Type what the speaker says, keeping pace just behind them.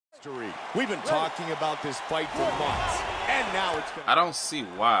We've been talking about this fight for months, and now it's gonna... I don't see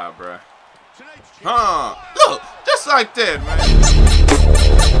why, bruh. Look, just like that, man.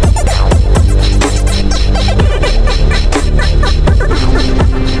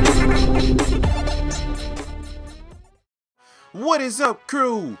 What is up,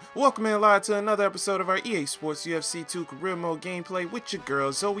 crew? Welcome in live to another episode of our EA Sports UFC 2 Career Mode gameplay with your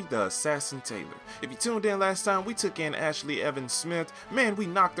girl Zoe the Assassin Taylor. If you tuned in last time, we took in Ashley Evans Smith. Man, we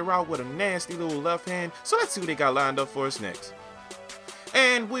knocked her out with a nasty little left hand, so let's see what they got lined up for us next.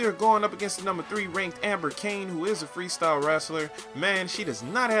 And we are going up against the number 3 ranked Amber Kane, who is a freestyle wrestler. Man, she does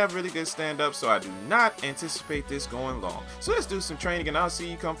not have really good stand-up, so I do not anticipate this going long. So let's do some training and I'll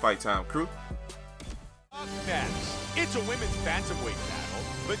see you come fight time, crew. Next, it's a women's bantamweight battle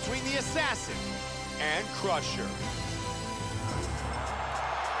between the Assassin and Crusher.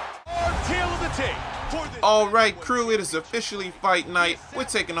 Our tail of the tape. Alright, crew, it is officially fight night. We're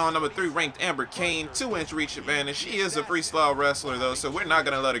taking on number 3 ranked Amber Kane, 2-inch reach advantage. She is a freestyle wrestler though, so we're not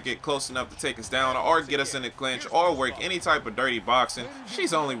going to let her get close enough to take us down or get us in the clinch or work any type of dirty boxing.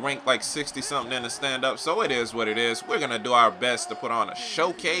 She's only ranked like 60 something in the stand up, so it is what it is. We're going to do our best to put on a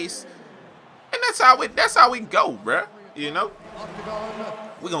showcase. And that's how we go, bruh. You know?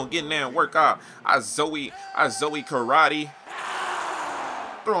 We're going to get in there and work our Zoe karate.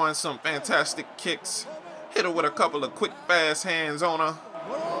 Throwing some fantastic kicks. Hit her with a couple of quick, fast hands on her.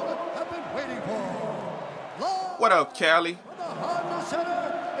 What up, Callie?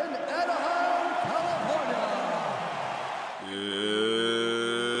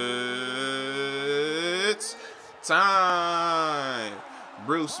 It's time.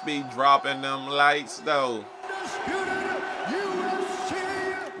 Bruce be dropping them lights, though.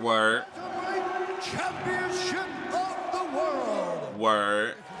 Word. Championship of the world.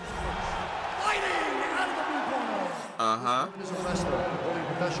 Word. Fighting out of the blue corner. Uh-huh. Is a wrestler holding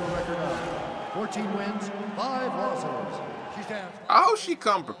professional record of 14 wins, 5 losses. She stands. I hope she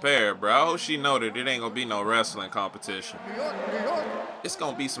come prepared, bro. I hope she know that it ain't gonna be no wrestling competition. New York, New York. It's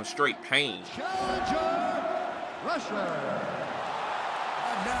gonna be some straight pain. Challenger, Russia.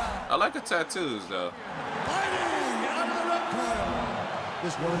 I like her tattoos, though. Fighting out of the red corner.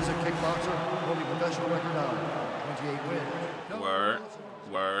 This one is a kickboxer holding professional record of 28 wins. Word.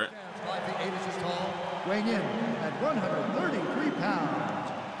 Word. 5 feet 8 inches tall, weighing in at 133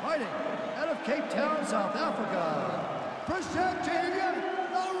 pounds. Fighting out of Cape Town, South Africa. Presenting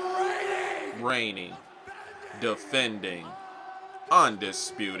the reigning, defending,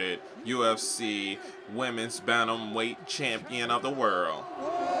 undisputed UFC Women's Bantamweight Champion of the world.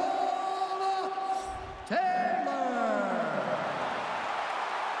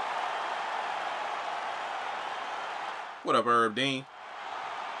 What up, Herb Dean?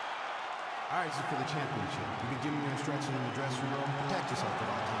 All right, this is for the championship. You can give me your instructions in the dressing room. Protect yourself at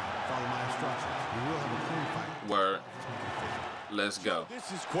all times. Follow my instructions. You will have a clean fight. Word. Let's go.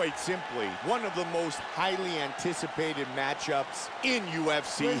 This is quite simply one of the most highly anticipated matchups in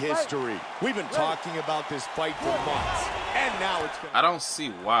UFC history. We've been talking about this fight for months, and now it's gonna... I don't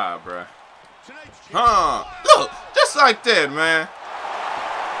see why, bruh. Look, just like that, man.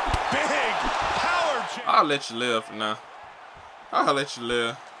 Big power jam. I'll let you live for now. I'll let you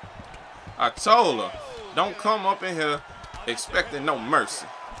live. I told her, don't come up in here expecting no mercy.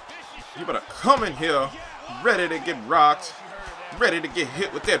 You better come in here ready to get rocked, ready to get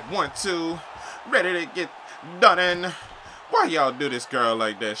hit with that 1-2, ready to get done in. Why y'all do this girl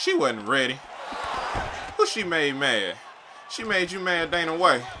like that? She wasn't ready. Who she made mad? She made you mad, Dana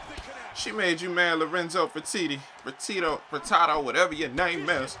White. She made you mad, Lorenzo Furtado, whatever your name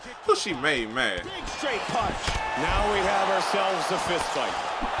is. Who she made mad? Big straight punch. Now we have ourselves a fist fight.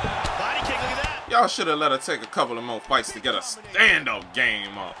 Body kick, look at that. Y'all should have let her take a couple of more fights to get a stand-up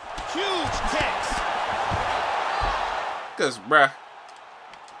game up. Huge kicks. Cause, bruh,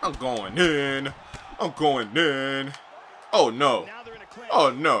 I'm going in. I'm going in. Oh, no. Oh,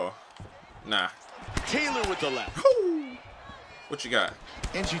 no. Nah. Taylor with the left. Woo. What you got?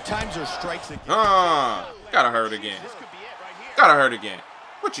 And she times her strikes again. Gotta hurt again. Gotta hurt again.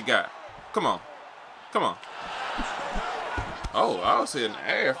 What you got? Come on. Come on. Oh, I was hitting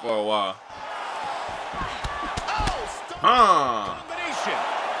air for a while. Combination.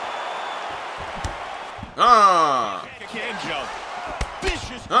 Can jump.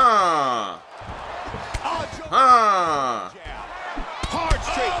 Vicious. Hard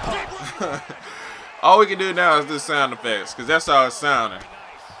straight punch. All we can do now is do sound effects, because that's how it's sounding.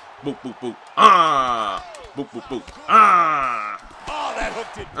 Boop, boop, boop. Boop, boop, boop. Oh, that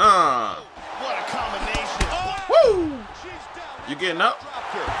hooked it. What a combination. Woo! You getting up?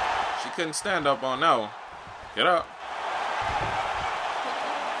 She couldn't stand up on that one. Get up.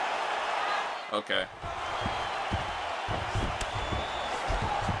 Okay.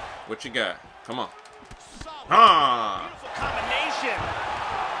 What you got? Come on. Huh. Combination.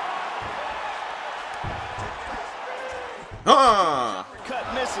 Huh.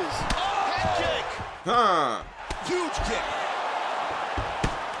 Cut misses. Head kick. Huh. Huge kick.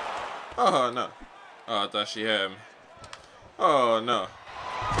 Oh, no. Oh, I thought she had me. Oh, no.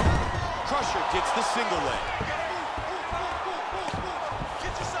 Crusher gets the single leg.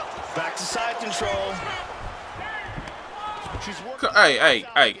 Back to side control. She's working. Hey.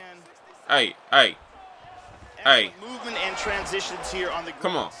 Movement and transitions here on the ground.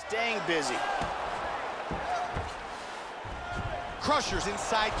 Come on. Staying busy. Crusher's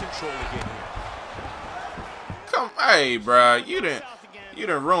inside control again here. Hey, bruh. You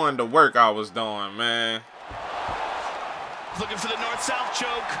done ruined the work I was doing, man. Looking for the north-south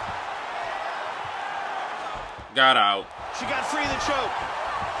choke. Got out. She got free of the choke.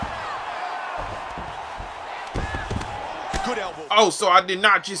 Good elbow. Oh, so I did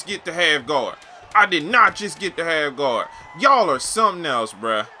not just get the half guard. I did not just get the half guard. Y'all are something else,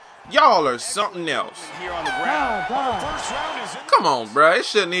 bruh. Y'all are something else. Here on the ground. First round is in. Come on, bruh. It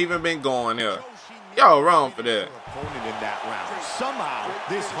shouldn't even been going here. Y'all wrong for that. Opponent in that round. Somehow,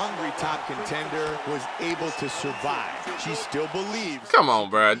 this hungry top contender was able to survive. She still believes. Come on,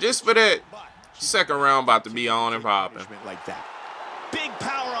 bruh. Just for that, second round about to be on and popping. Like that. Big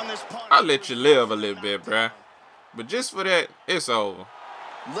power on this punch. I'll let you live a little bit, bruh. But just for that, it's over.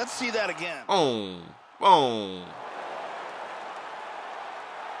 Let's see that again. Boom. Boom.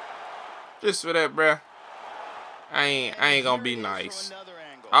 Just for that, bruh. I ain't gonna be nice.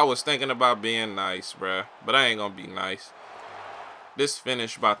 I was thinking about being nice, bruh. But I ain't gonna be nice. This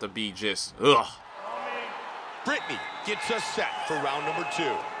finish about to be just, ugh. Brittany gets us set for round number 2.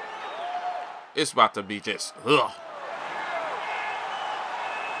 It's about to be just, ugh.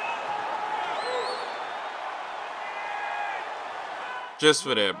 Just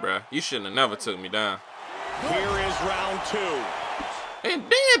for that, bruh. You shouldn't have never took me down. Here is round 2. And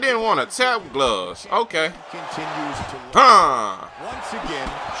then didn't want to tap gloves. Okay. Continues to once again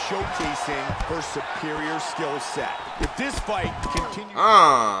showcasing her superior skill set. If this fight continues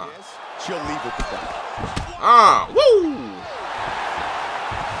like this, she'll leave it to that. Woo!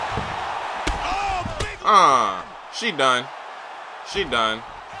 She done. She done.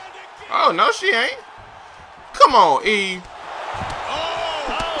 Oh, no, she ain't. Come on, Eve.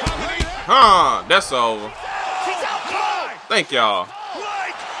 That's over. Thank y'all.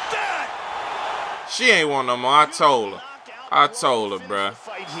 She ain't want no more. I told her. I told her, bruh.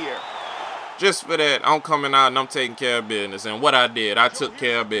 Just for that, I'm coming out and I'm taking care of business. And what I did, I took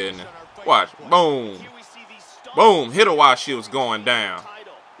care of business. Watch. Boom. Boom. Hit her while she was going down.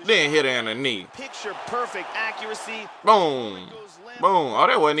 Then hit her in the knee. Picture perfect accuracy. Boom. Boom. Oh,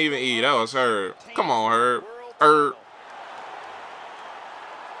 that wasn't even E. That was Herb. Come on, Herb. Herb.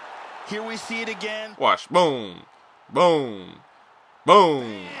 Here we see it again. Watch. Boom. Boom. Boom.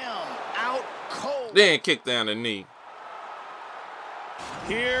 Bam. Out cold. Then kick down the knee.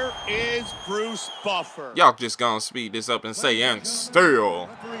 Here is Bruce Buffer. Y'all just gonna speed this up and say, and still.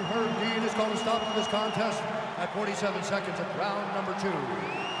 Referee Herb Dean is going to stop to this contest at 47 seconds of round number 2.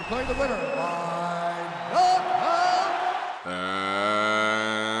 Declaring the winner by knockout.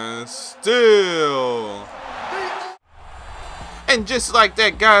 And still. And just like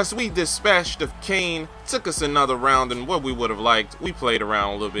that, guys, we dispatched of Kane. Took us another round than what we would have liked. We played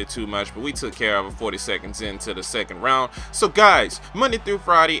around a little bit too much, but we took care of it 40 seconds into the second round. So guys, Monday through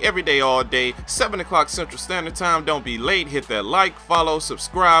Friday, every day, all day, 7 o'clock Central Standard Time. Don't be late. Hit that like, follow,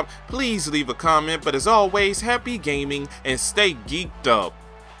 subscribe. Please leave a comment. But as always, happy gaming and stay geeked up.